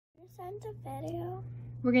Send a video.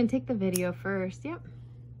 We're gonna take the video first, yep.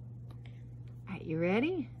 All right, you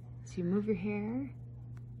ready? So you move your hair.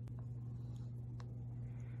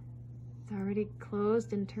 It's already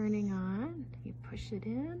closed and turning on. You push it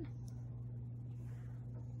in.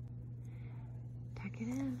 Tuck it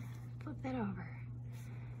in, flip that over.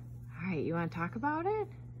 All right, you wanna talk about it?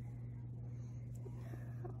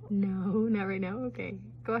 No, not right now, okay.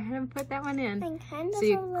 Go ahead and put that one in. I'm kind of So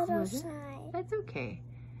you a little close it. shy. That's okay.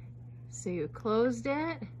 So you closed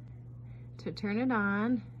it to turn it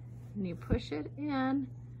on, and you push it in.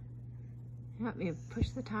 Yep, you push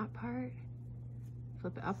the top part,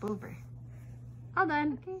 flip it up over. All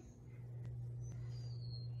done. Okay.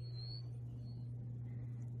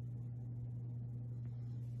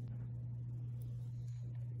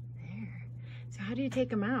 There. So how do you take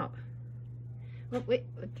them out? Oh, wait,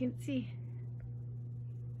 I can't see.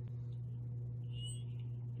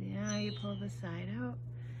 Yeah, you pull the side out.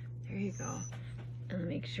 There you go. And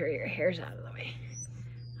make sure your hair's out of the way.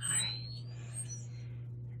 All right.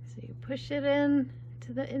 So you push it in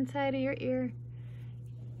to the inside of your ear.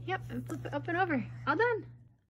 Yep, and flip it up and over. All done.